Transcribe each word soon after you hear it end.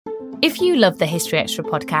If you love the History Extra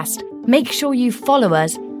podcast, make sure you follow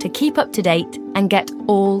us to keep up to date and get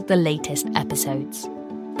all the latest episodes.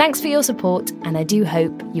 Thanks for your support, and I do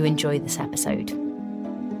hope you enjoy this episode.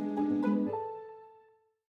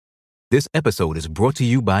 This episode is brought to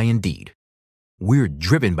you by Indeed. We're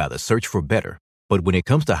driven by the search for better, but when it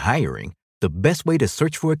comes to hiring, the best way to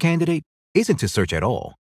search for a candidate isn't to search at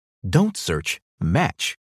all. Don't search,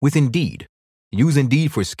 match with Indeed. Use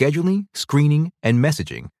Indeed for scheduling, screening, and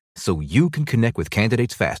messaging so you can connect with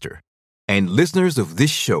candidates faster. And listeners of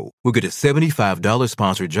this show will get a $75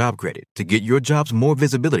 sponsored job credit to get your jobs more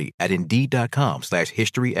visibility at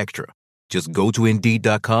Indeed.com/historyextra. Just go to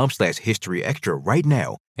Indeed.com/historyextra right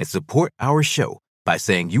now and support our show by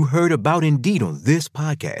saying you heard about Indeed on this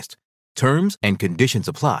podcast. Terms and conditions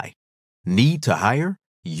apply. Need to hire?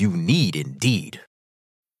 You need Indeed.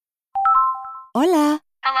 Hola.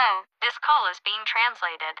 Hello, this call is being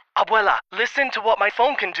translated. Abuela, listen to what my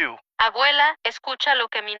phone can do. Abuela, escucha lo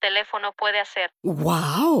que mi teléfono puede hacer.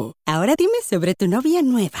 ¡Wow! Ahora dime sobre tu novia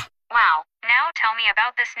nueva. Wow, now tell me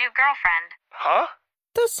about this new girlfriend. Huh?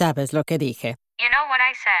 Tú sabes lo que dije. You know what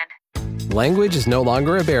I said. Language is no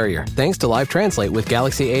longer a barrier thanks to Live Translate with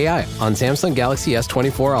Galaxy AI on Samsung Galaxy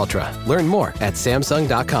S24 Ultra. Learn more at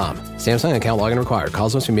Samsung.com. Samsung account login required.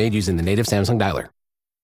 Calls must be made using the native Samsung dialer.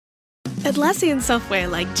 Atlassian software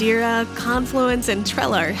like Jira, Confluence, and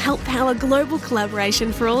Trello help power global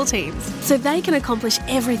collaboration for all teams, so they can accomplish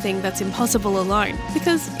everything that's impossible alone.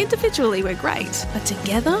 Because individually we're great, but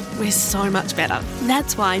together we're so much better.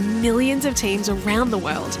 That's why millions of teams around the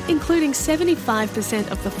world, including 75%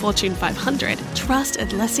 of the Fortune 500, trust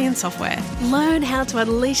Atlassian software. Learn how to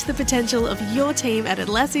unleash the potential of your team at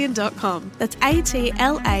Atlassian.com. That's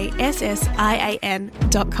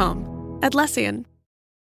Atlassian.com. Atlassian.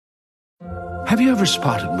 Have you ever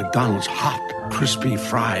spotted McDonald's hot, crispy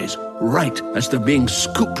fries right as they're being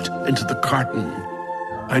scooped into the carton?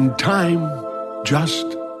 And time just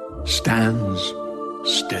stands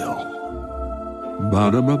still.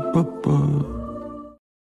 Ba-da-ba-ba-ba.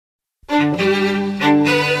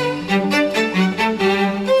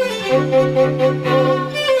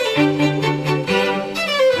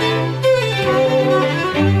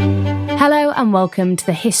 Hello and welcome to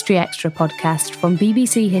the History Extra podcast from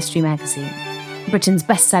BBC History Magazine, Britain's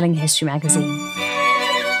best-selling history magazine.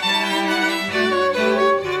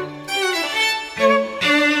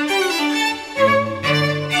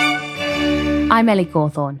 I'm Ellie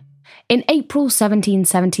Cawthorne. In April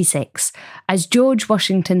 1776, as George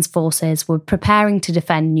Washington's forces were preparing to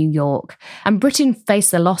defend New York and Britain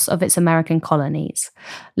faced the loss of its American colonies,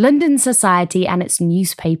 London society and its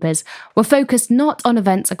newspapers were focused not on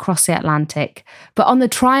events across the Atlantic, but on the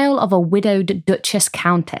trial of a widowed Duchess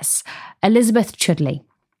Countess, Elizabeth Chudleigh.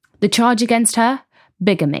 The charge against her?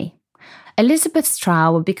 Bigamy. Elizabeth's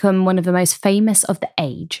trial would become one of the most famous of the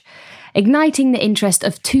age, igniting the interest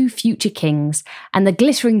of two future kings and the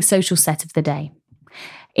glittering social set of the day.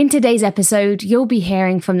 In today's episode, you'll be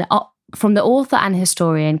hearing from the author and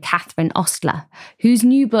historian Catherine Ostler, whose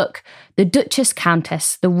new book, The Duchess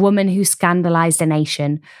Countess, The Woman Who Scandalised a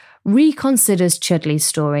Nation, reconsiders Chudleigh's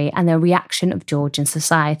story and the reaction of Georgian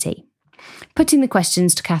society. Putting the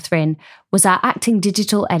questions to Catherine was our acting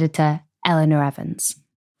digital editor, Eleanor Evans.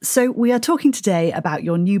 So we are talking today about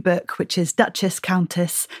your new book, which is Duchess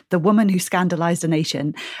Countess, The Woman Who Scandalised a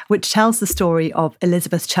Nation, which tells the story of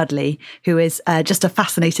Elizabeth Chudleigh, who is just a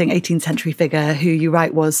fascinating 18th century figure who you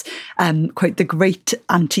write was, quote, the great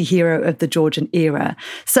anti-hero of the Georgian era.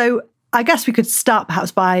 So I guess we could start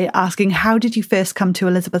perhaps by asking, how did you first come to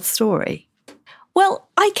Elizabeth's story? Well,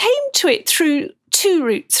 I came to it through two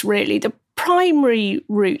routes, really. The primary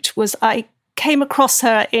route was I came across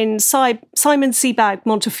her in Simon Sebag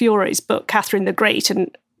Montefiore's book, Catherine the Great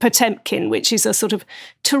and Potemkin, which is a sort of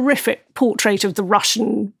terrific portrait of the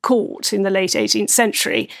Russian court in the late 18th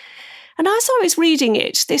century. And as I was reading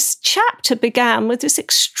it, this chapter began with this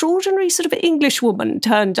extraordinary sort of English woman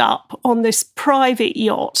turned up on this private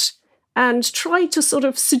yacht and tried to sort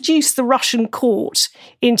of seduce the Russian court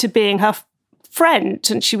into being her friend.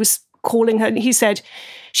 And she was calling her, he said,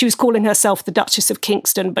 she was calling herself the Duchess of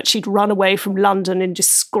Kingston, but she'd run away from London in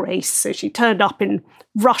disgrace. So she turned up in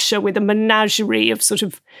Russia with a menagerie of sort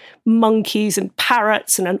of monkeys and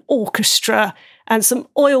parrots and an orchestra and some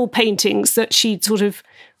oil paintings that she'd sort of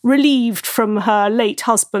relieved from her late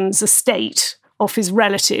husband's estate of his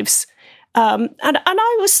relatives. And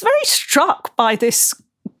I was very struck by this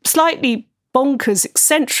slightly bonkers,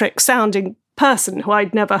 eccentric sounding person who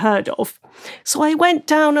I'd never heard of. So I went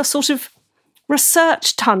down a sort of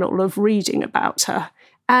research tunnel of reading about her.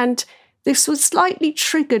 And this was slightly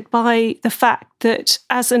triggered by the fact that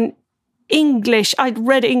as an English. I'd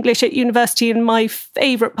read English at university, and my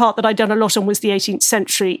favourite part that I'd done a lot on was the 18th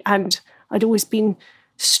century. And I'd always been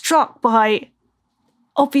struck by,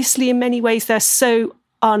 obviously, in many ways, they're so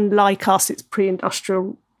unlike us. It's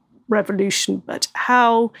pre-industrial revolution, but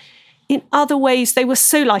how in other ways they were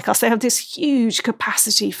so like us. They have this huge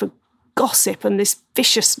capacity for gossip and this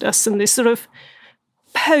viciousness and this sort of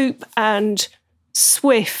Pope and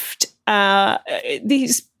Swift.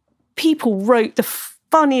 These people wrote the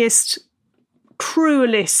funniest,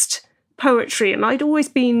 cruelest poetry, and I'd always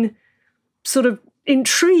been sort of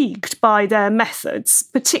intrigued by their methods,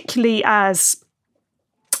 particularly as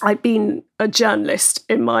I'd been a journalist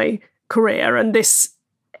in my career, and the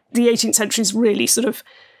 18th century is really sort of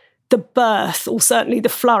the birth, or certainly the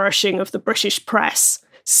flourishing, of the British press.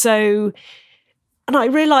 So, and I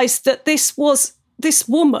realised that this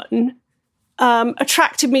woman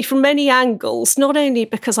attracted me from many angles, not only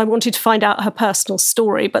because I wanted to find out her personal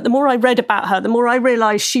story, but the more I read about her, the more I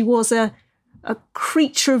realised she was a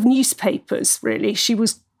creature of newspapers, really. She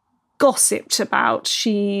was gossiped about,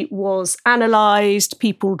 she was analysed,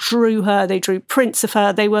 people drew her, they drew prints of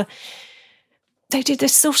her, they did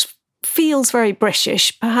this sort of, feels very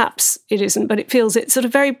British, perhaps it isn't, but it's sort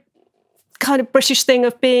of very kind of British thing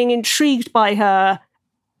of being intrigued by her,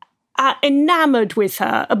 enamoured with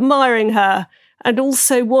her, admiring her, and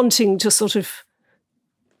also wanting to sort of,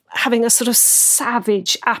 having a sort of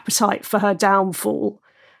savage appetite for her downfall.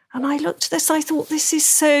 And I looked at this, I thought, this is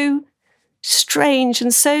so strange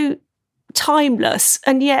and so timeless,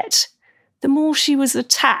 and yet the more she was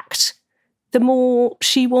attacked, the more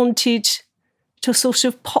she wanted to sort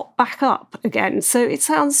of pop back up again. So it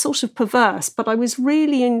sounds sort of perverse, but I was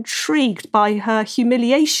really intrigued by her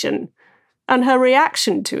humiliation and her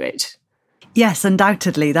reaction to it. Yes,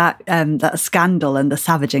 undoubtedly, that scandal and the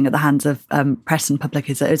savaging at the hands of press and public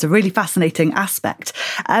is a really fascinating aspect.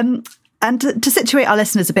 And to situate our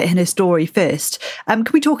listeners a bit in her story first, can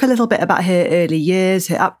we talk a little bit about her early years,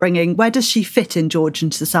 her upbringing? Where does she fit in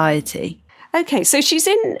Georgian society? Okay, so she's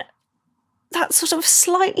in that sort of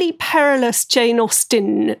slightly perilous Jane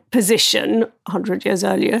Austen position, 100 years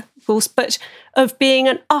earlier, of course, but of being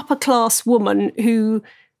an upper-class woman who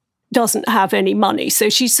doesn't have any money. So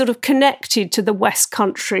she's sort of connected to the West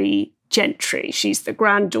Country gentry. She's the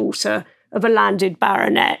granddaughter of a landed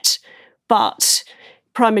baronet, but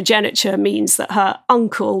primogeniture means that her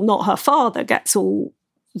uncle, not her father, gets all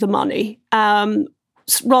the money.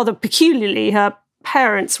 Rather peculiarly, her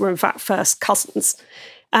parents were in fact first cousins,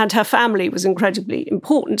 and her family was incredibly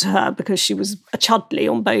important to her because she was a Chudley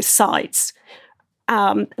on both sides.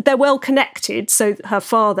 They're well connected, so her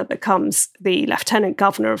father becomes the Lieutenant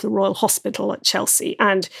Governor of the Royal Hospital at Chelsea.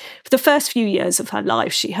 And for the first few years of her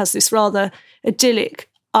life, she has this rather idyllic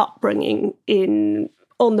upbringing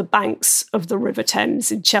on the banks of the River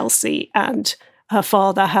Thames in Chelsea. And her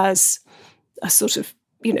father has a sort of,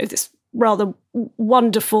 this rather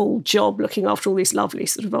wonderful job looking after all these lovely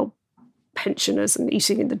sort of old pensioners and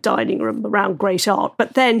eating in the dining room around great art.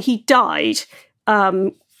 But then he died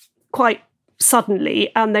quite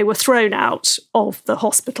suddenly, and they were thrown out of the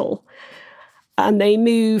hospital, and they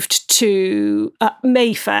moved to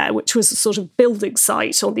Mayfair, which was a sort of building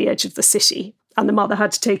site on the edge of the city, and the mother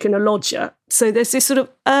had to take in a lodger. So there's this sort of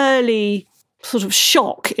early sort of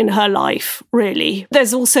shock in her life, really.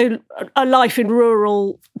 There's also a life in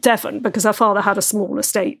rural Devon because her father had a small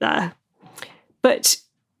estate there. But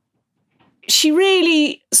she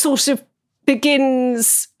really sort of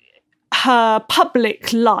begins her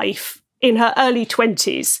public life in her early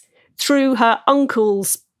 20s through her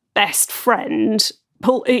uncle's best friend.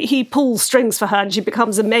 He pulls strings for her, and she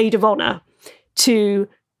becomes a maid of honour to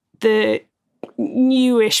the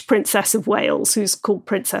newish Princess of Wales, who's called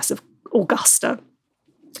Princess of Augusta,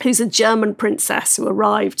 who's a German princess who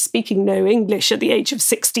arrived speaking no English at the age of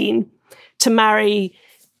 16 to marry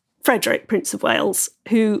Frederick, Prince of Wales,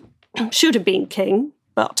 who should have been king,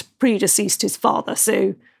 but predeceased his father,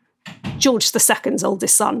 so George II's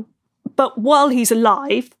oldest son. But while he's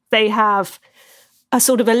alive, they have a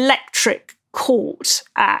sort of electric court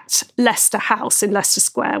at Leicester House in Leicester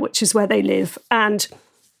Square, which is where they live. And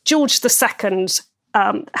George II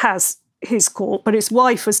has his court, but his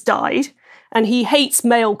wife has died, and he hates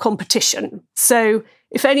male competition. So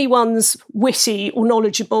if anyone's witty or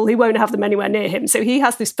knowledgeable, he won't have them anywhere near him. So he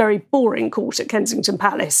has this very boring court at Kensington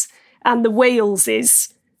Palace. And the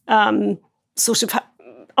Waleses sort of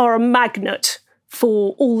are a magnet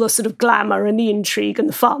for all the sort of glamour and the intrigue and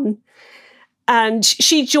the fun. And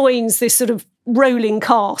she joins this sort of rolling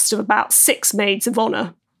cast of about 6 maids of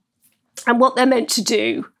honour. And what they're meant to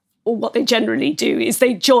do, or what they generally do, is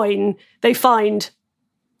they find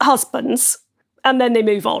husbands, and then they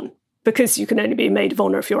move on. because you can only be a maid of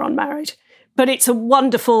honour if you're unmarried. But it's a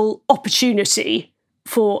wonderful opportunity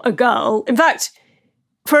for a girl. In fact,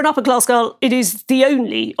 for an upper class girl, it is the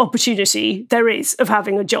only opportunity there is of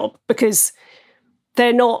having a job, because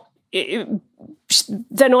they're not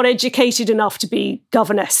educated enough to be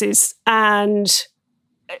governesses, and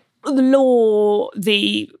the law,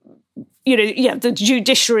 the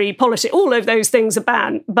judiciary, politics, all of those things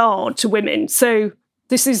are barred to women. So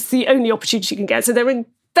this is the only opportunity you can get. So they're in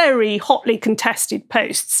very hotly contested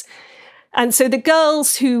posts. And so the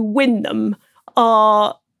girls who win them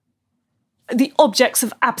are the objects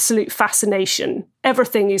of absolute fascination.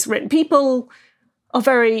 Everything is written. People are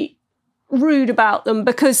very rude about them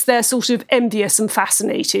because they're sort of envious and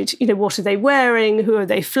fascinated. You know, what are they wearing? Who are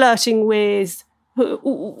they flirting with?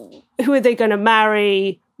 Who are they going to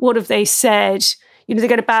marry? What have they said? You know, they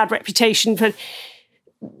get a bad reputation for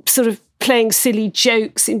sort of playing silly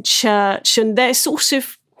jokes in church, and they're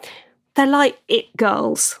like it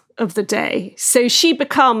girls of the day. So she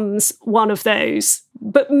becomes one of those,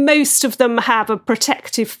 but most of them have a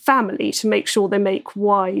protective family to make sure they make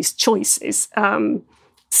wise choices.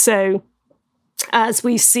 So as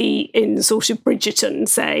we see in sort of Bridgerton,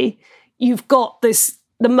 say, you've got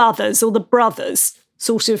the mothers or the brothers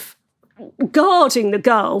sort of guarding the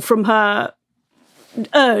girl from her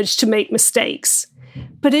urge to make mistakes.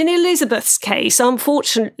 But in Elizabeth's case,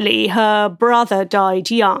 unfortunately, her brother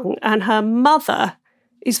died young, and her mother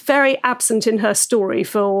is very absent in her story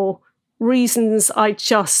for reasons I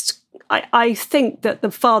think that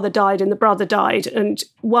the father died and the brother died, and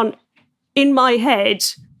in my head,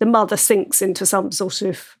 the mother sinks into some sort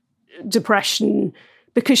of depression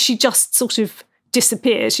because she just sort of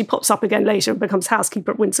disappears. She pops up again later and becomes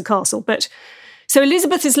housekeeper at Windsor Castle. But so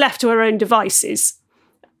Elizabeth is left to her own devices,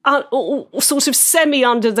 sort of semi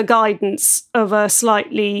under the guidance of a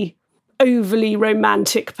slightly overly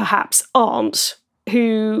romantic, perhaps, aunt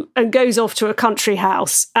who goes off to a country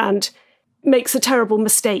house and makes a terrible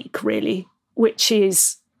mistake, really, which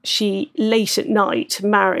is she late at night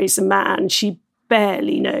marries a man she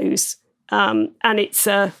barely knows, and it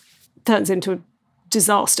turns into a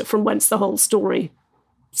disaster from whence the whole story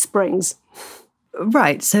springs.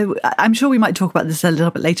 Right. So I'm sure we might talk about this a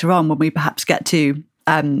little bit later on when we perhaps get to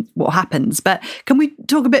what happens. But can we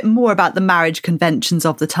talk a bit more about the marriage conventions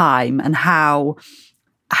of the time and how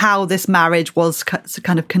this marriage was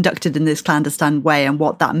kind of conducted in this clandestine way and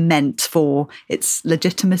what that meant for its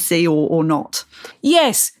legitimacy or not?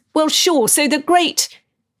 Yes. Well, sure. So the great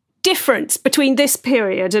difference between this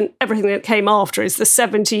period and everything that came after is the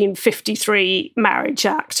 1753 Marriage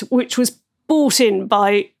Act, which was brought in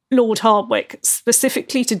by Lord Hardwicke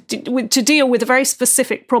specifically to deal with a very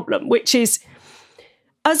specific problem, which is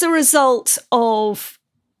as a result of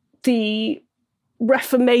the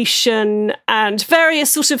Reformation and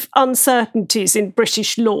various sort of uncertainties in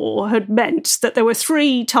British law had meant that there were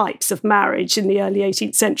three types of marriage in the early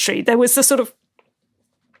 18th century. There was the sort of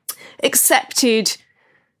accepted,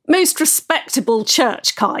 most respectable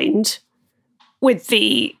church kind, with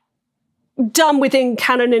the done within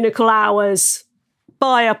canonical hours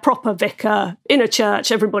by a proper vicar in a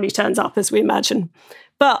church. Everybody turns up, as we imagine.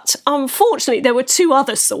 But unfortunately, there were two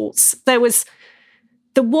other sorts. There was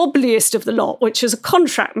the wobbliest of the lot, which was a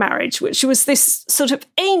contract marriage, which was this sort of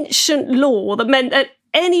ancient law that meant that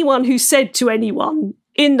anyone who said to anyone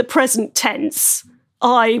in the present tense,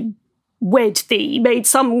 I wed thee, made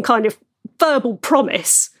some kind of verbal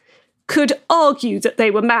promise, could argue that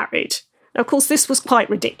they were married. Now, of course, this was quite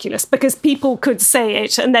ridiculous because people could say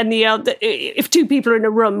it, and then if two people are in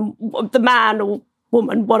a room, the man or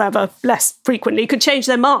woman, whatever, less frequently, could change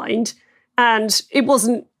their mind, and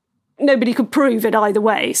nobody could prove it either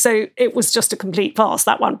way. So it was just a complete farce,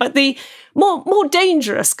 that one. But the more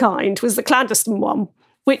dangerous kind was the clandestine one,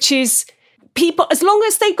 which is people, as long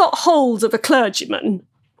as they got hold of a clergyman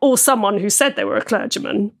or someone who said they were a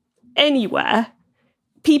clergyman anywhere,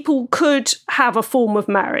 people could have a form of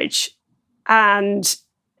marriage. And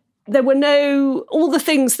there were all the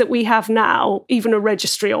things that we have now, even a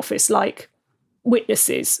registry office like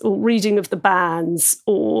witnesses or reading of the banns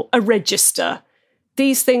or a register.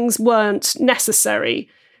 These things weren't necessary.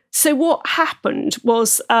 So what happened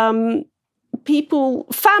was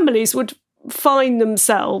families would find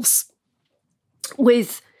themselves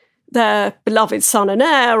with their beloved son and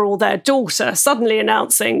heir or their daughter suddenly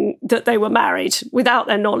announcing that they were married without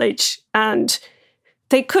their knowledge, and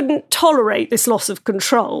they couldn't tolerate this loss of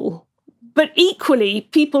control. But equally,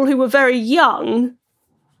 people who were very young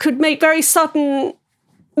could make very sudden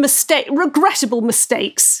regrettable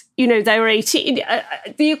mistakes. You know, they were 18.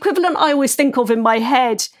 The equivalent I always think of in my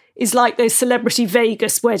head is like those celebrity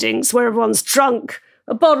Vegas weddings where everyone's drunk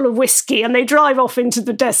a bottle of whiskey, and they drive off into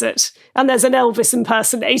the desert, and there's an Elvis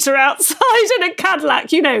impersonator outside in a Cadillac.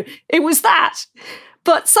 It was that.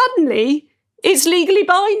 But suddenly it's legally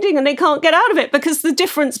binding and they can't get out of it, because the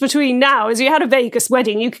difference between now is you had a Vegas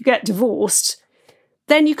wedding, you could get divorced.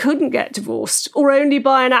 Then you couldn't get divorced, or only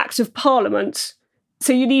by an act of parliament.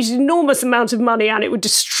 So you needed an enormous amount of money, and it would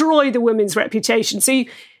destroy the women's reputation. So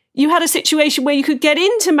you had a situation where you could get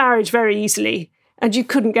into marriage very easily and you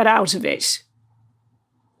couldn't get out of it.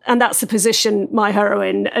 And that's the position my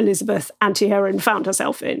heroine, Elizabeth Anti-Heroine, found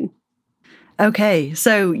herself in. Okay,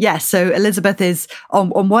 so Elizabeth is,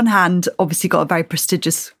 on one hand, obviously got a very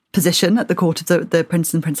prestigious position at the court of the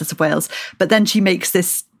Prince and Princess of Wales, but then she makes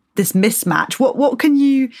this mismatch. What can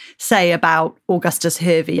you say about Augustus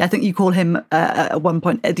Hervey? I think you call him at one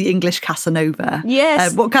point the English Casanova.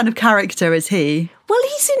 Yes. What kind of character is he? Well,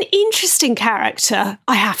 he's an interesting character,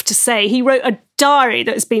 I have to say. He wrote a diary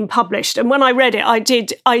that has been published, and when I read it, I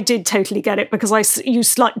did totally get it, because you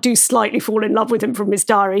do slightly fall in love with him from his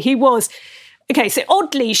diary. He was... Okay, so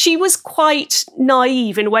oddly, she was quite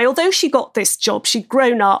naive in a way. Although she got this job, she'd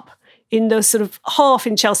grown up in the sort of half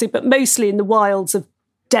in Chelsea, but mostly in the wilds of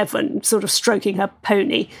Devon, sort of stroking her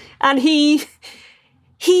pony. And he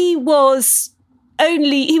was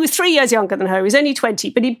 3 years younger than her. He was only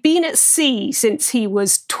 20, but he'd been at sea since he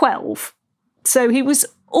was 12. So he was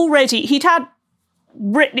already, he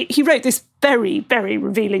wrote this very, very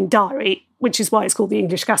revealing diary, which is why it's called the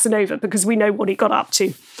English Casanova, because we know what he got up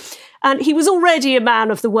to. And he was already a man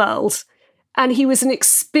of the world, and he was an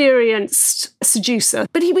experienced seducer.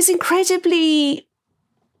 But he was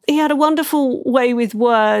he had a wonderful way with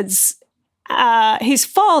words. His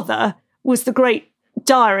father was the great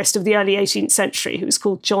diarist of the early 18th century, who was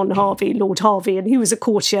called John Harvey, Lord Harvey, and he was a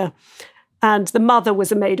courtier. And the mother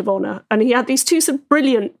was a maid of honour. And he had these two sort of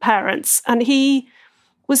brilliant parents. And he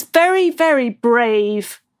was very, very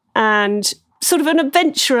brave and sort of an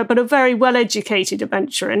adventurer, but a very well-educated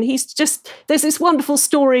adventurer. And there's this wonderful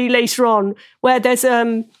story later on where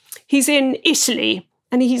he's in Italy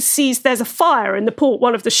and he sees there's a fire in the port.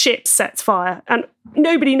 One of the ships sets fire and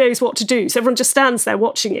nobody knows what to do. So everyone just stands there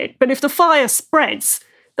watching it. But if the fire spreads,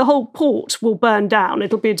 the whole port will burn down.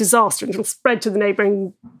 It'll be a disaster and it'll spread to the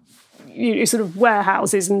neighbouring sort of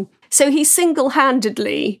warehouses. And so he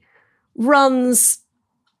single-handedly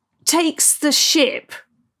takes the ship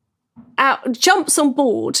out, jumps on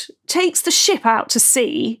board, takes the ship out to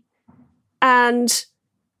sea and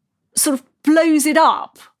sort of blows it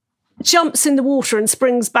up, jumps in the water and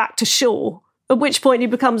springs back to shore, at which point he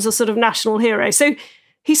becomes a sort of national hero. So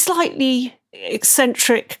he's slightly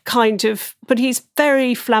eccentric but he's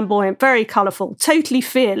very flamboyant, very colourful, totally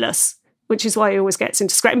fearless, which is why he always gets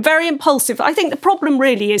into scrap, and very impulsive. I think the problem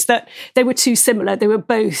really is that they were too similar. They were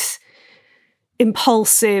both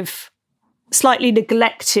impulsive, slightly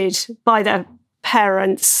neglected by their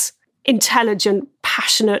parents, intelligent,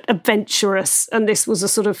 passionate, adventurous. And this was a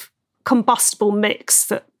sort of combustible mix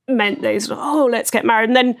that meant they sort of, let's get married.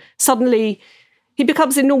 And then suddenly he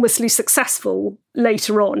becomes enormously successful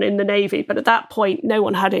later on in the Navy. But at that point, no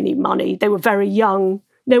one had any money. They were very young.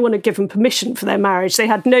 No one had given permission for their marriage. They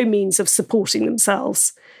had no means of supporting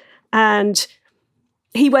themselves. And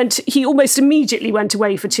he almost immediately went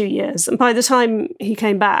away for 2 years. And by the time he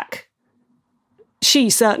came back,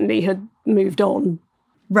 she certainly had moved on.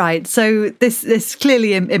 Right. So this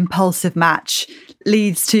clearly impulsive match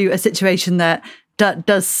leads to a situation that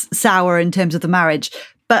does sour in terms of the marriage.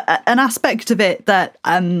 But an aspect of it that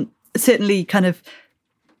certainly kind of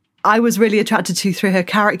I was really attracted to through her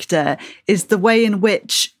character is the way in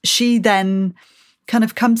which she then kind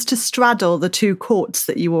of comes to straddle the two courts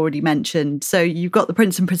that you already mentioned. So you've got the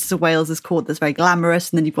Prince and Princess of Wales' court that's very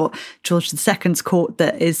glamorous, and then you've got George II's court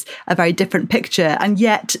that is a very different picture. And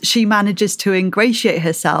yet she manages to ingratiate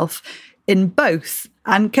herself in both.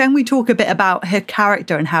 And can we talk a bit about her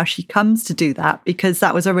character and how she comes to do that? Because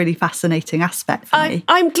that was a really fascinating aspect for me.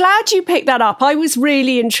 I'm glad you picked that up. I was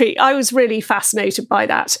really intrigued. I was really fascinated by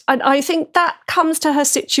that. And I think that comes to her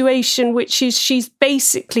situation, which is she's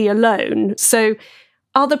basically alone. So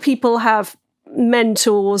other people have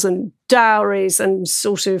mentors and dowries and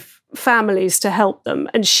sort of families to help them.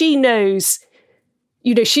 And she knows,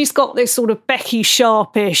 she's got this sort of Becky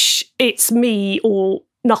Sharpish, it's me or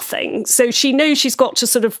nothing. So she knows she's got to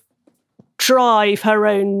sort of drive her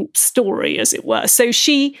own story, as it were. So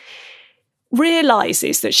she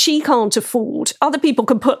realises that she can't afford, other people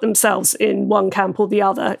can put themselves in one camp or the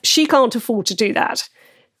other. She can't afford to do that.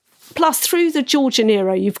 Plus, through the Georgian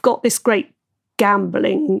era, you've got this great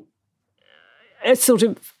gambling sort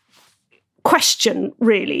of question,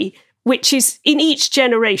 really, which is in each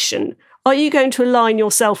generation, are you going to align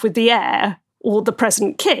yourself with the heir or the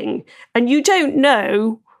present king. And you don't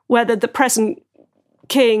know whether the present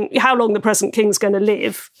king, how long the present king's going to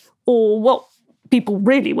live, or what people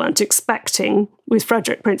really weren't expecting with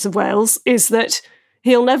Frederick, Prince of Wales, is that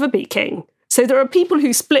he'll never be king. So there are people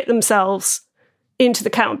who split themselves into the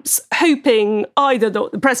camps, hoping either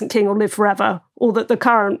that the present king will live forever or that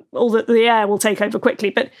the heir will take over quickly.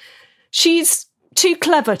 But she's too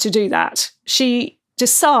clever to do that. She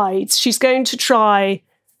decides she's going to try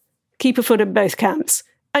keep her foot in both camps.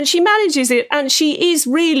 And she manages it, and she is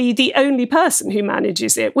really the only person who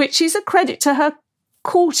manages it, which is a credit to her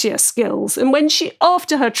courtier skills. And when she,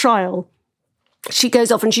 after her trial, she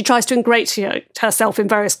goes off and she tries to ingratiate herself in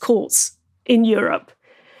various courts in Europe.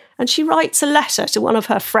 And she writes a letter to one of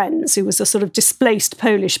her friends who was a sort of displaced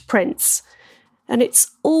Polish prince. And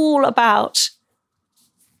it's all about,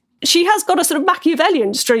 she has got a sort of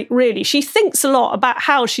Machiavellian streak, really. She thinks a lot about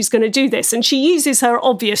how she's going to do this. And she uses her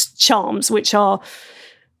obvious charms, which are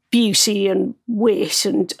beauty and wit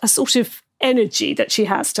and a sort of energy that she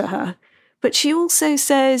has to her. But she also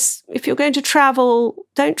says, if you're going to travel,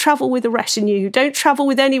 don't travel with a retinue. Don't travel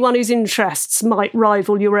with anyone whose interests might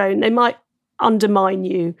rival your own. They might undermine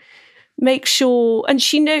you. Make sure, and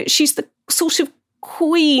she knows she's the sort of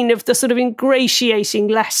queen of the sort of ingratiating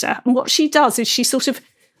letter. And what she does is she sort of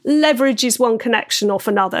leverages one connection off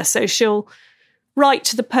another. So she'll write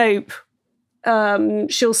to the Pope.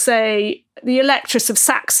 She'll say, the Electress of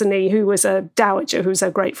Saxony, who was a dowager, who was her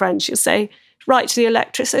great friend, she'll say, write to the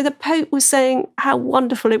Electress. So the Pope was saying how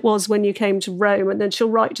wonderful it was when you came to Rome. And then she'll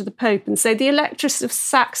write to the Pope and say, the Electress of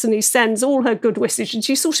Saxony sends all her good wishes. And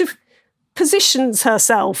she sort of positions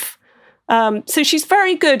herself. So she's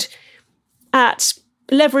very good at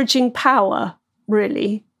leveraging power,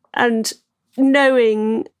 really, and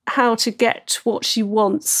knowing how to get what she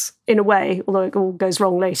wants in a way, although it all goes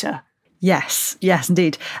wrong later. Yes,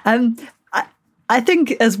 indeed. I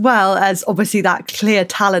think as well as obviously that clear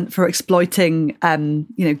talent for exploiting,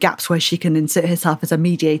 gaps where she can insert herself as a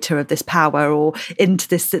mediator of this power or into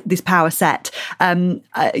this power set.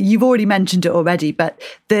 You've already mentioned it already, but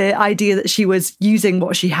the idea that she was using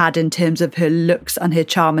what she had in terms of her looks and her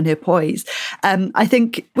charm and her poise. I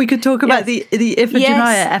think we could talk about the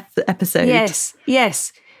Iphigenia episode.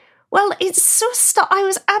 Yes. Well, it's so I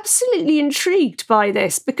was absolutely intrigued by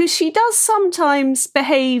this because she does sometimes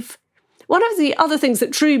behave. One of the other things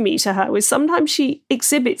that drew me to her was sometimes she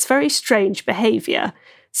exhibits very strange behaviour.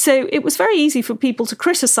 So it was very easy for people to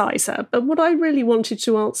criticise her. But what I really wanted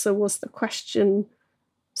to answer was the question,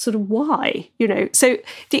 sort of why, So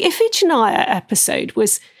the Iphigenia episode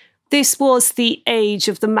was the age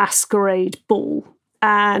of the masquerade ball.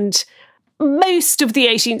 And most of the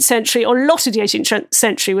 18th century, or a lot of the 18th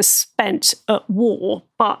century was spent at war.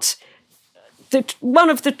 But one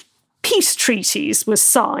of the peace treaties was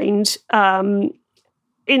signed in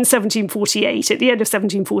 1748, at the end of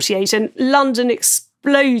 1748, and London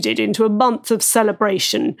exploded into a month of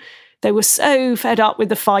celebration. They were so fed up with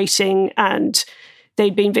the fighting and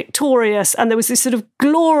they'd been victorious, and there was this sort of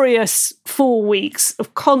glorious 4 weeks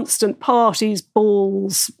of constant parties,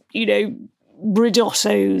 balls,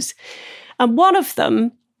 ridottos. And one of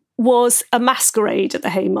them was a masquerade at the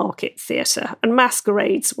Haymarket Theatre. And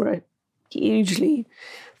masquerades were a hugely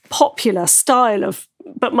popular style of,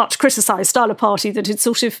 but much criticised style of party that had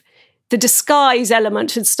sort of, the disguise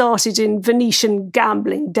element had started in Venetian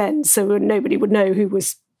gambling dens, so nobody would know who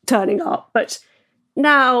was turning up. But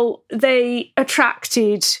now they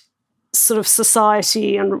attracted sort of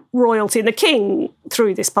society and royalty and the king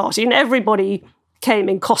through this party, and everybody came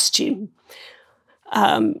in costume.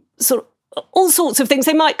 Sort of all sorts of things.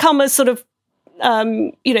 They might come as sort of,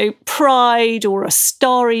 Pride or a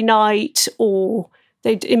Starry Night, or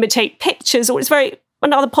they'd imitate pictures, or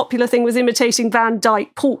another popular thing was imitating Van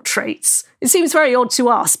Dyck portraits. It seems very odd to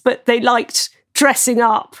us, but they liked dressing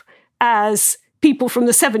up as people from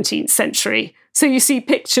the 17th century. So you see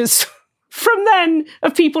pictures from then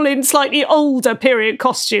of people in slightly older period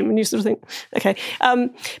costume, and you sort of think, okay.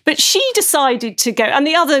 But she decided to go, and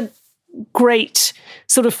the other great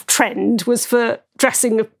sort of trend was for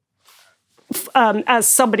dressing as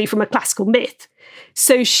somebody from a classical myth.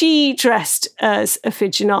 So she dressed as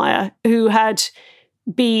Iphigenia, who had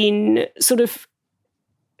been sort of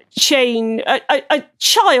a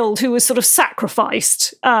child who was sort of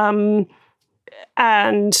sacrificed and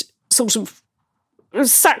sort of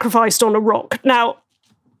sacrificed on a rock. Now,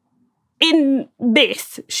 in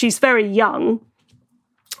myth, she's very young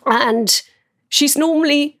and she's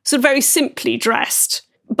normally sort of very simply dressed,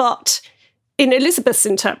 but in Elizabeth's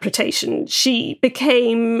interpretation, she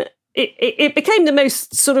became it became the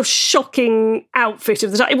most sort of shocking outfit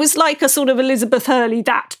of the time. It was like a sort of Elizabeth Hurley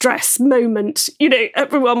that dress moment. You know,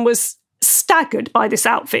 everyone was staggered by this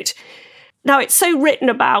outfit. Now, it's so written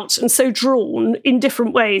about and so drawn in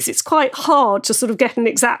different ways, it's quite hard to sort of get an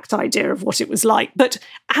exact idea of what it was like. But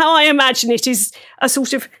how I imagine it is a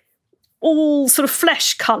sort of all sort of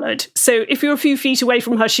flesh-coloured. So if you're a few feet away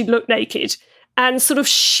from her, she'd look naked, and sort of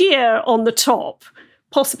sheer on the top,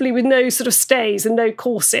 possibly with no sort of stays and no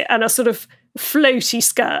corset, and a sort of floaty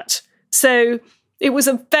skirt. So it was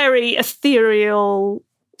a very ethereal,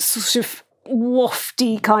 sort of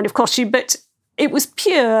wafty kind of costume, but it was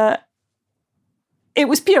pure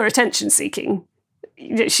attention-seeking.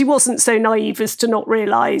 She wasn't so naive as to not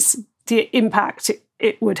realise the impact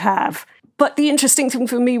it would have. But the interesting thing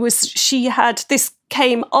for me was this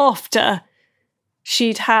came after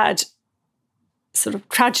she'd had sort of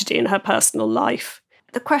tragedy in her personal life.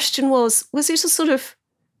 The question was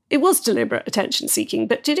it was deliberate attention-seeking,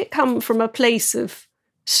 but did it come from a place of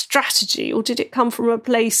strategy, or did it come from a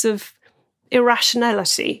place of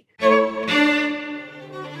irrationality?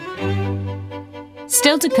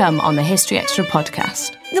 Still to come on the History Extra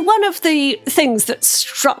podcast. One of the things that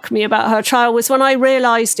struck me about her trial was when I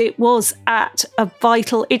realised it took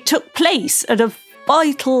place at a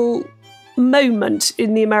vital moment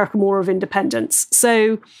in the American War of Independence.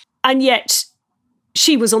 So, and yet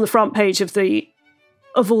she was on the front page of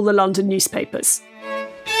all the London newspapers.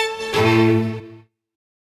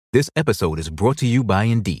 This episode is brought to you by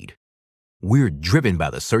Indeed. We're driven by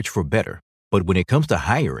the search for better, but when it comes to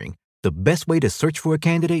hiring, the best way to search for a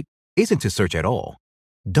candidate isn't to search at all.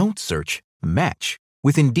 Don't search, match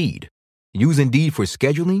with Indeed. Use Indeed for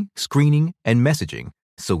scheduling, screening, and messaging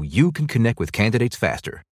so you can connect with candidates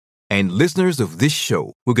faster. And listeners of this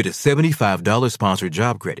show will get a $75 sponsored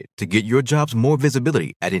job credit to get your jobs more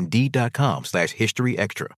visibility at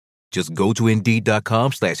Indeed.com/HistoryExtra. Just go to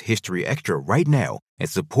Indeed.com/HistoryExtra right now and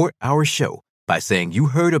support our show by saying you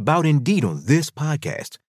heard about Indeed on this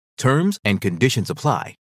podcast. Terms and conditions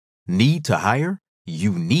apply. Need to hire?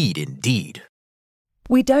 You need Indeed.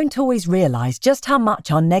 We don't always realise just how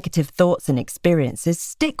much our negative thoughts and experiences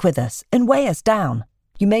stick with us and weigh us down.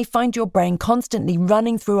 You may find your brain constantly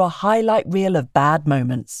running through a highlight reel of bad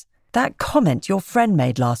moments. That comment your friend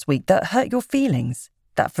made last week that hurt your feelings.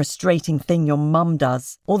 That frustrating thing your mum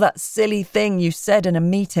does. Or that silly thing you said in a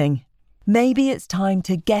meeting. Maybe it's time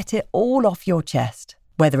to get it all off your chest.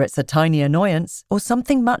 Whether it's a tiny annoyance or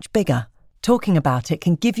something much bigger. Talking about it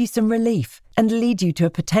can give you some relief and lead you to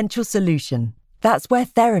a potential solution. That's where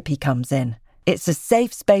therapy comes in. It's a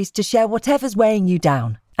safe space to share whatever's weighing you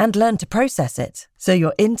down and learn to process it, so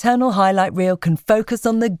your internal highlight reel can focus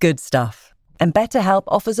on the good stuff. And BetterHelp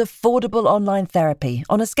offers affordable online therapy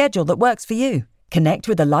on a schedule that works for you. Connect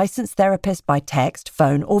with a licensed therapist by text,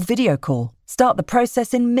 phone, or video call. Start the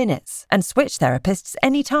process in minutes and switch therapists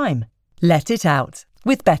anytime. Let it out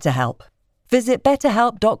with BetterHelp. Visit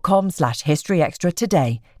betterhelp.com/historyextra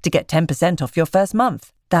today to get 10% off your first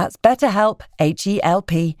month. That's BetterHelp,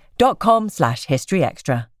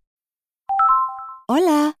 HELP.com/historyextra.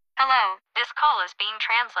 Hola. Hello, this call is being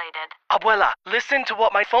translated. Abuela, listen to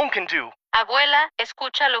what my phone can do. Abuela,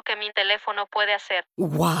 escucha lo que mi teléfono puede hacer.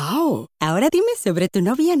 Wow. Ahora dime sobre tu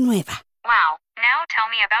novia nueva. Wow, now tell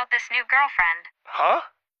me about this new girlfriend. Huh?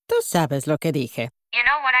 Tú sabes lo que dije. You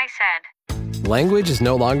know what I said. Language is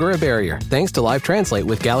no longer a barrier thanks to Live Translate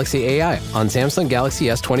with Galaxy AI on Samsung Galaxy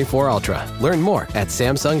S24 Ultra. Learn more at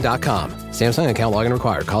Samsung.com. Samsung account login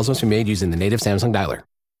required. Calls must be made using the native Samsung dialer.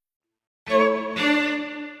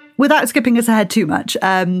 Without skipping us ahead too much,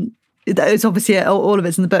 it's obviously all of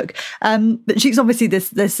it's in the book. But she's obviously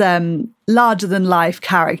this larger than life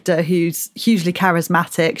character who's hugely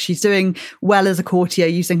charismatic. She's doing well as a courtier,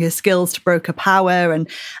 using her skills to broker power,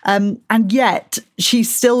 and yet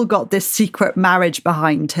she's still got this secret marriage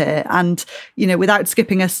behind her. And without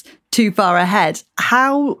skipping us too far ahead,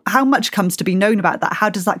 how much comes to be known about that?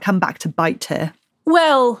 How does that come back to bite her?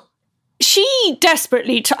 Well, she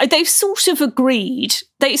desperately they've sort of agreed.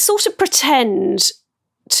 They sort of pretend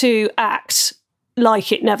to act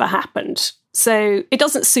like it never happened. So it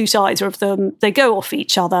doesn't suit either of them. They go off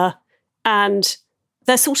each other and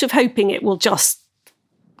they're sort of hoping it will just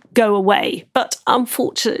go away. But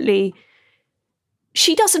unfortunately,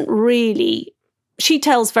 she doesn't really. She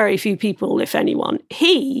tells very few people, if anyone.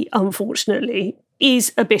 He, unfortunately,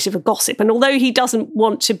 is a bit of a gossip. And although he doesn't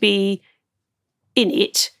want to be in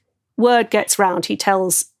it, word gets round. He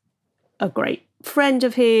tells a great friend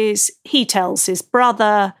of his, he tells his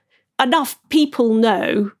brother. Enough people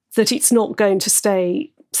know that it's not going to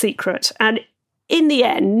stay secret. And in the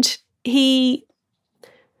end, he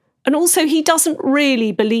And also, he doesn't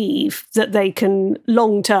really believe that they can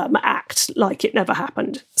long-term act like it never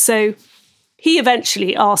happened. So he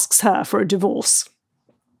eventually asks her for a divorce.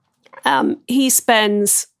 He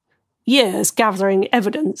spends years gathering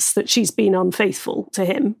evidence that she's been unfaithful to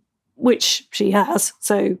him, which she has.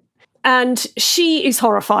 And she is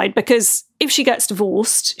horrified because if she gets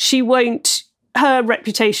divorced, her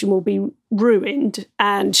reputation will be ruined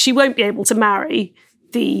and she won't be able to marry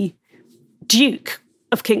the Duke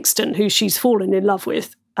of Kingston, who she's fallen in love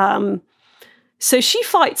with. So she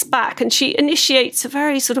fights back and she initiates a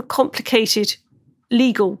very sort of complicated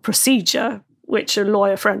legal procedure, which a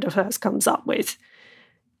lawyer friend of hers comes up with,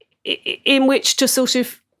 in which to sort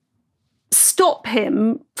of stop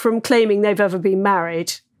him from claiming they've ever been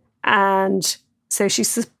married. And so she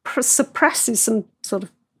suppresses some sort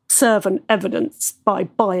of servant evidence by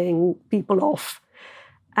buying people off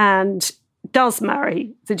and does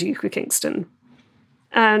marry the Duke of Kingston.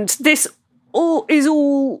 And this is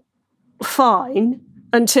all fine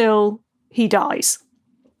until he dies,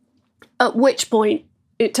 at which point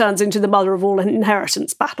it turns into the mother of all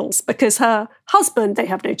inheritance battles because her husband, they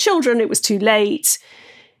have no children, it was too late.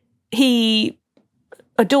 He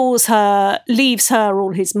adores her, leaves her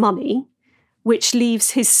all his money, which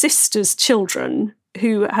leaves his sister's children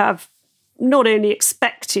who have not only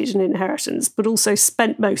expected an inheritance, but also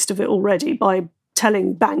spent most of it already by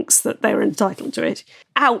telling banks that they're entitled to it,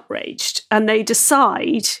 outraged. And they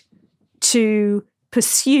decide to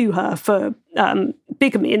pursue her for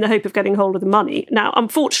bigamy in the hope of getting hold of the money. Now,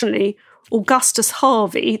 unfortunately, Augustus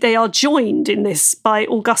Harvey, they are joined in this by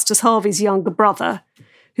Augustus Harvey's younger brother,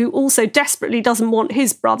 who also desperately doesn't want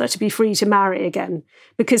his brother to be free to marry again,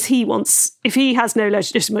 because if he has no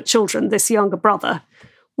legitimate children, this younger brother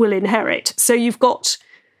will inherit. So you've got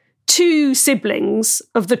two siblings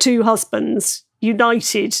of the two husbands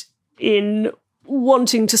united in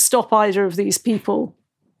wanting to stop either of these people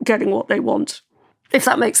getting what they want, if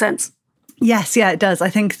that makes sense. Yes, yeah, it does. I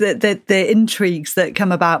think that the intrigues that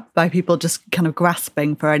come about by people just kind of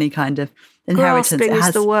grasping for any kind of inheritance. Grasping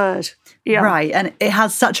is the word. Yeah. Right. And it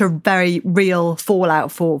has such a very real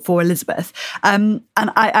fallout for Elizabeth. And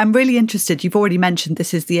I'm really interested. You've already mentioned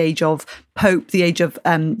this is the age of Pope, the age of,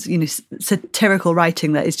 satirical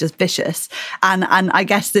writing that is just vicious. And I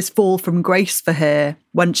guess this fall from grace for her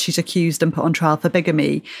once she's accused and put on trial for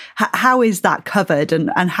bigamy. How is that covered?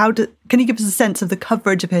 And can you give us a sense of the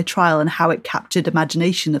coverage of her trial and how it captured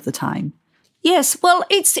imagination of the time? Yes, well,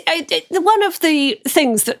 it's one of the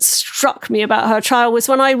things that struck me about her trial was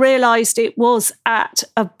when I realised it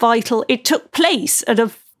took place at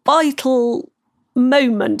a vital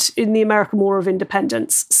moment in the American War of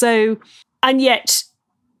Independence. So, and yet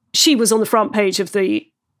she was on the front page of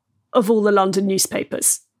all the London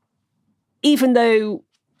newspapers, even though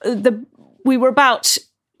we were about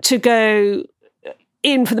to go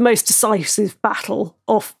in for the most decisive battle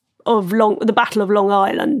of the Battle of Long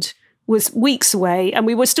Island. Was weeks away, and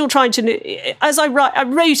we were still trying to, as I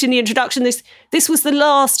wrote in the introduction, this was the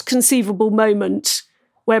last conceivable moment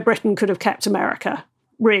where Britain could have kept America,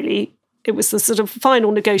 really. It was the sort of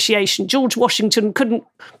final negotiation. George Washington couldn't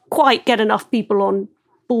quite get enough people on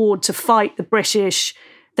board to fight the British.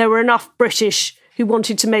 There were enough British who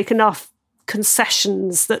wanted to make enough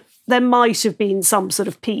concessions that there might have been some sort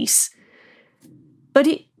of peace. But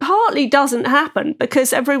it partly doesn't happen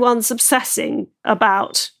because everyone's obsessing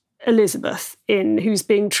about Elizabeth, who's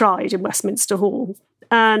being tried in Westminster Hall.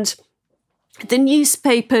 And the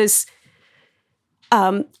newspapers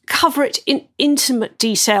cover it in intimate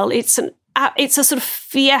detail. It's a sort of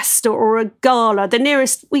fiesta or a gala. The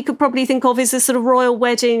nearest we could probably think of is a sort of royal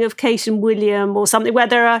wedding of Kate and William or something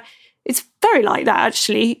where it's very like that,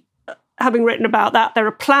 actually. Having written about that, there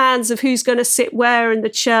are plans of who's going to sit where in the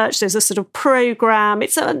church. There's a sort of programme.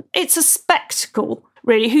 It's a spectacle,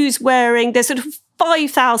 really. There's sort of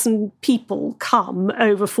 5,000 people come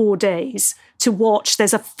over 4 days to watch.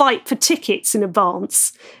 There's a fight for tickets in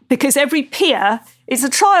advance because every peer, it's a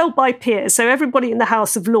trial by peer. So everybody in the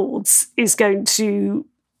House of Lords is going to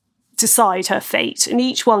decide her fate, and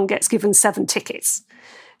each one gets given 7 tickets.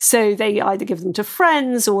 So they either give them to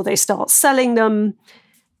friends or they start selling them.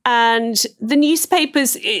 And the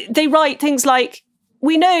newspapers, they write things like,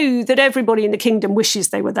 we know that everybody in the kingdom wishes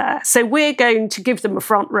they were there, so we're going to give them a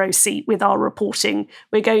front row seat with our reporting.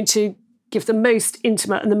 We're going to give the most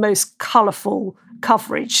intimate and the most colourful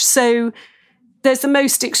coverage. So there's the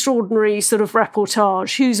most extraordinary sort of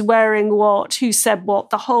reportage. Who's wearing what? Who said what?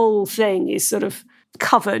 The whole thing is sort of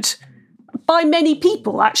covered by many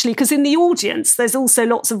people, actually, because in the audience, there's also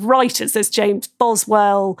lots of writers. There's James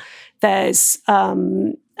Boswell, there's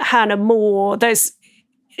Hannah More, there's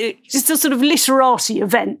it's a sort of literati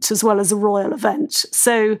event as well as a royal event.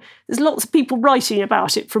 So there's lots of people writing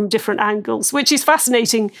about it from different angles, which is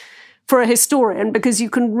fascinating for a historian because you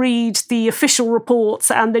can read the official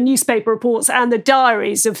reports and the newspaper reports and the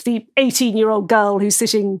diaries of the 18-year-old girl who's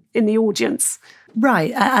sitting in the audience.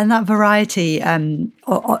 Right, and that variety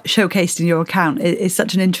showcased in your account is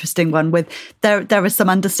such an interesting one. With there are some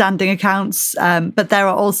understanding accounts, but there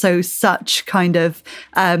are also such kind of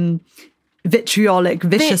vitriolic,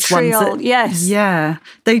 vicious ones. Yes, yeah.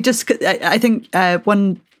 They just, I think,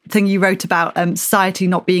 one thing you wrote about society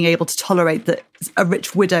not being able to tolerate that a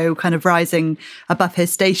rich widow kind of rising above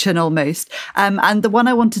his station almost. And the one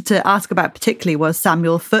I wanted to ask about particularly was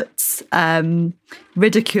Samuel Foote's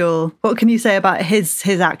ridicule. What can you say about his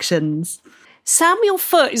actions? Samuel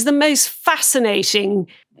Foote is the most fascinating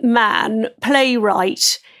man,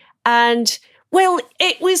 playwright, and well,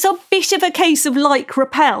 it was a bit of a case of like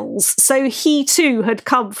Rappel's. So he too had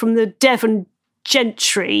come from the Devon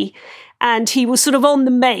gentry, and he was sort of on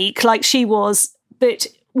the make like she was, but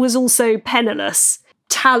was also penniless,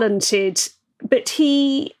 talented. But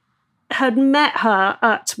he had met her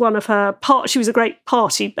at one of her parties. She was a great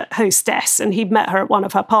party hostess, and he'd met her at one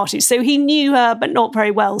of her parties. So he knew her, but not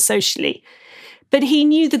very well socially. But he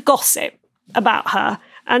knew the gossip about her.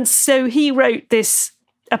 And so he wrote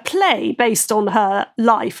a play based on her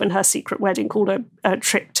life and her secret wedding called A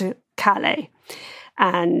Trip to Calais.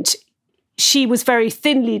 And she was very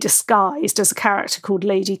thinly disguised as a character called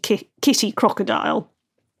Lady Kitty Crocodile,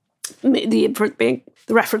 the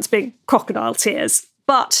reference being crocodile tears,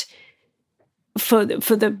 but for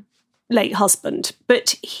the late husband.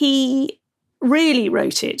 But he really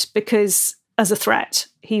wrote it because, as a threat,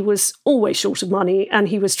 he was always short of money, and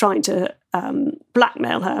he was trying to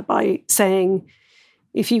blackmail her by saying,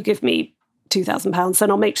 if you give me £2,000, then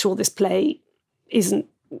I'll make sure this play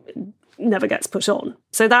never gets put on.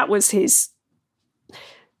 So that was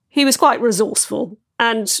he was quite resourceful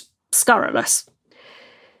and scurrilous.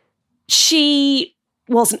 She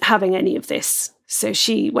wasn't having any of this. So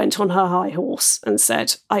she went on her high horse and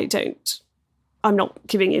said, I'm not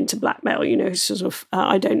giving in to blackmail, sort of,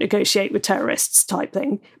 I don't negotiate with terrorists type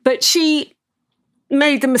thing. But she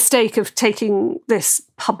made the mistake of taking this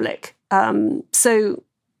public. So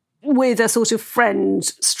with a sort of friend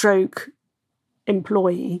stroke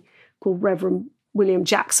employee called Reverend William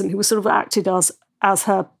Jackson, who was sort of acted as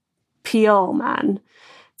her PR man,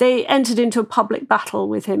 they entered into a public battle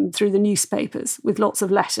with him through the newspapers with lots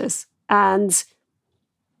of letters. And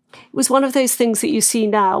it was one of those things that you see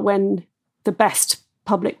now when the best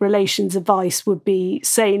public relations advice would be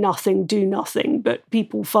say nothing, do nothing, but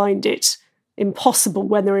people find it impossible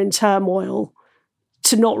when they're in turmoil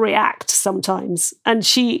to not react sometimes. And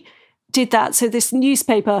she did that. So this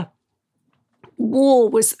newspaper war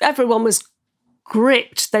everyone was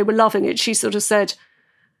gripped. They were loving it. She sort of said,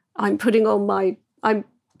 I'm guarded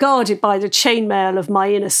by the chainmail of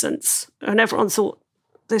my innocence. And everyone thought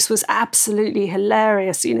this was absolutely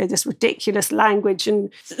hilarious, this ridiculous language. And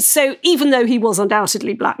so even though he was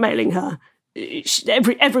undoubtedly blackmailing her,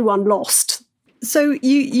 everyone lost. So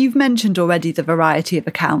you've mentioned already the variety of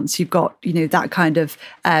accounts. You've got, that kind of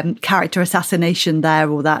character assassination there,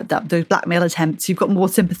 or those blackmail attempts. You've got more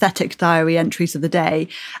sympathetic diary entries of the day.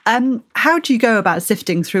 How do you go about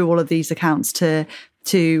sifting through all of these accounts to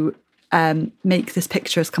make this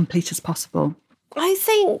picture as complete as possible? I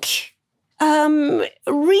think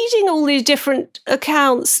reading all these different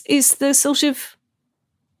accounts is the sort of,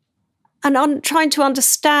 and I'm trying to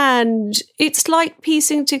understand, it's like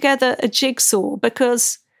piecing together a jigsaw,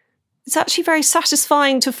 because it's actually very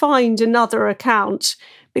satisfying to find another account,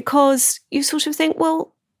 because you sort of think,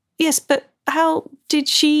 well, yes, but how did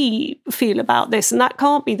she feel about this? And that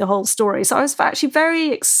can't be the whole story. So I was actually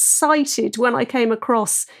very excited when I came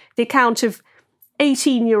across the account of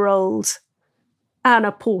 18-year-old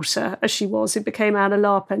Anna Porter, as she was, who became Anna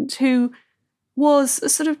Larpent, who was a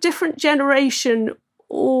sort of different generation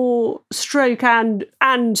or stroke and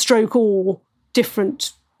stroke or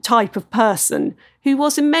different type of person, who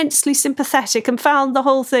was immensely sympathetic and found the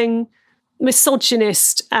whole thing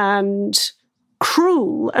misogynist and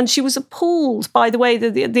cruel. And she was appalled by the way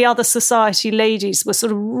that the other society ladies were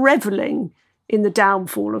sort of revelling in the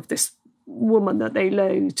downfall of this woman that they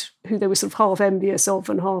loathed, who they were sort of half envious of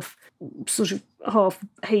and half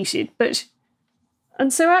hated.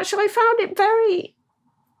 And so actually I found it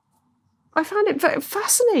very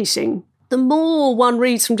fascinating. The more one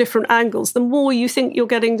reads from different angles, the more you think you're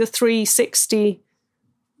getting the 360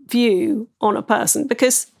 view on a person.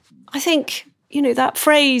 Because I think, that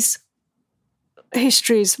phrase,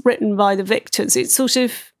 history is written by the victors, it's sort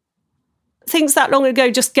of, things that long ago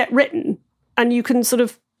just get written, and you can sort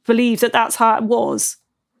of believe that that's how it was.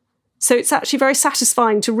 So it's actually very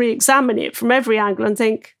satisfying to re-examine it from every angle and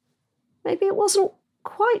think, maybe it wasn't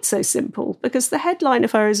quite so simple, because the headline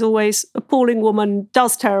of her is always appalling woman,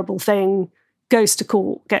 does terrible thing, goes to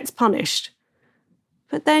court, gets punished.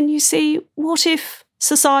 But then you see, what if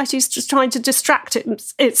society's just trying to distract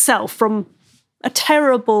itself from a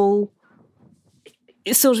terrible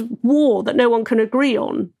sort of war that no one can agree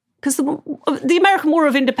on? Because the American War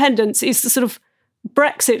of Independence is the sort of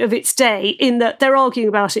Brexit of its day, in that they're arguing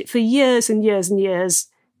about it for years and years and years.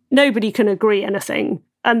 Nobody can agree anything,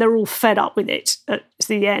 and they're all fed up with it at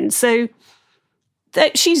the end. So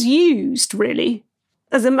she's used, really,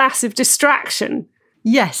 as a massive distraction.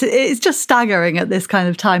 Yes, it's just staggering at this kind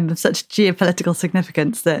of time of such geopolitical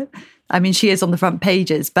significance that, I mean, she is on the front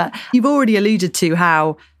pages. But you've already alluded to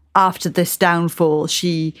how after this downfall,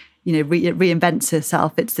 she, reinvents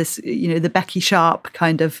herself. It's this, the Becky Sharp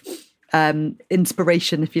kind of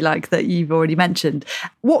inspiration, if you like, that you've already mentioned.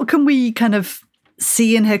 What can we kind of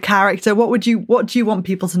see in her character? What do you want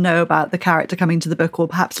people to know about the character coming to the book, or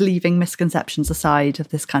perhaps leaving misconceptions aside of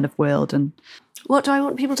this kind of world? And what do I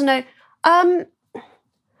want people to know?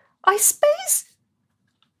 I suppose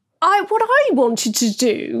what I wanted to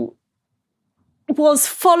do was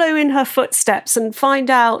follow in her footsteps and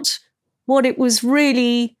find out what it was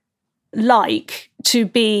really like to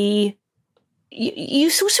be. You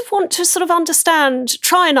sort of want to sort of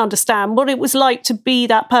try and understand what it was like to be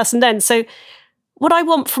that person then. So what I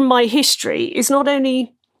want from my history is not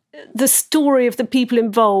only the story of the people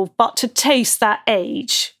involved, but to taste that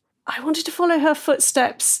age. I wanted to follow her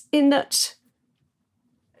footsteps in that,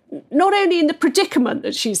 not only in the predicament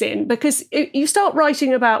that she's in, because you start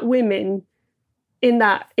writing about women in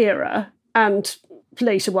that era and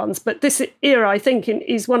later ones, but this era, I think,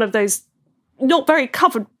 is one of those not very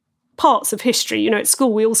covered parts of history. At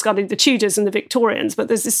school we all studied the Tudors and the Victorians, but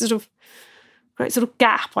there's this sort of great sort of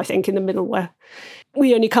gap, I think, in the middle where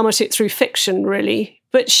we only come at it through fiction, really.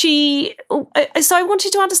 But so I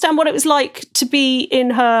wanted to understand what it was like to be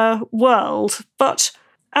in her world, that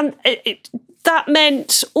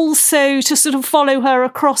meant also to sort of follow her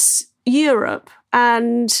across Europe.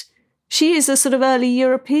 And she is a sort of early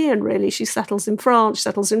European, really. She settles in France,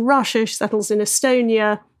 settles in Russia, she settles in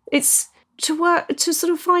Estonia. It's to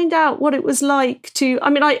sort of find out what it was like to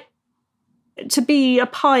be a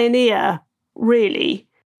pioneer, really.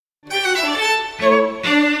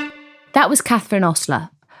 That was Catherine Ostler.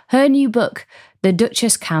 Her new book, The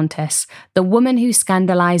Duchess Countess, The Woman Who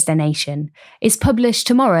Scandalised a Nation, is published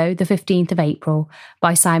tomorrow, the 15th of April,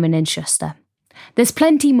 by Simon & Schuster. There's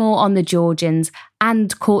plenty more on the Georgians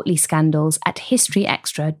and courtly scandals at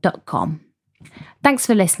historyextra.com. Thanks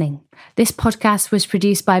for listening. This podcast was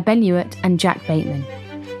produced by Ben Hewitt and Jack Bateman.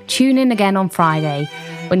 Tune in again on Friday,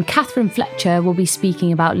 when Catherine Fletcher will be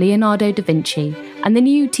speaking about Leonardo da Vinci and the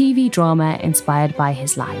new TV drama inspired by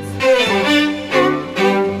his life.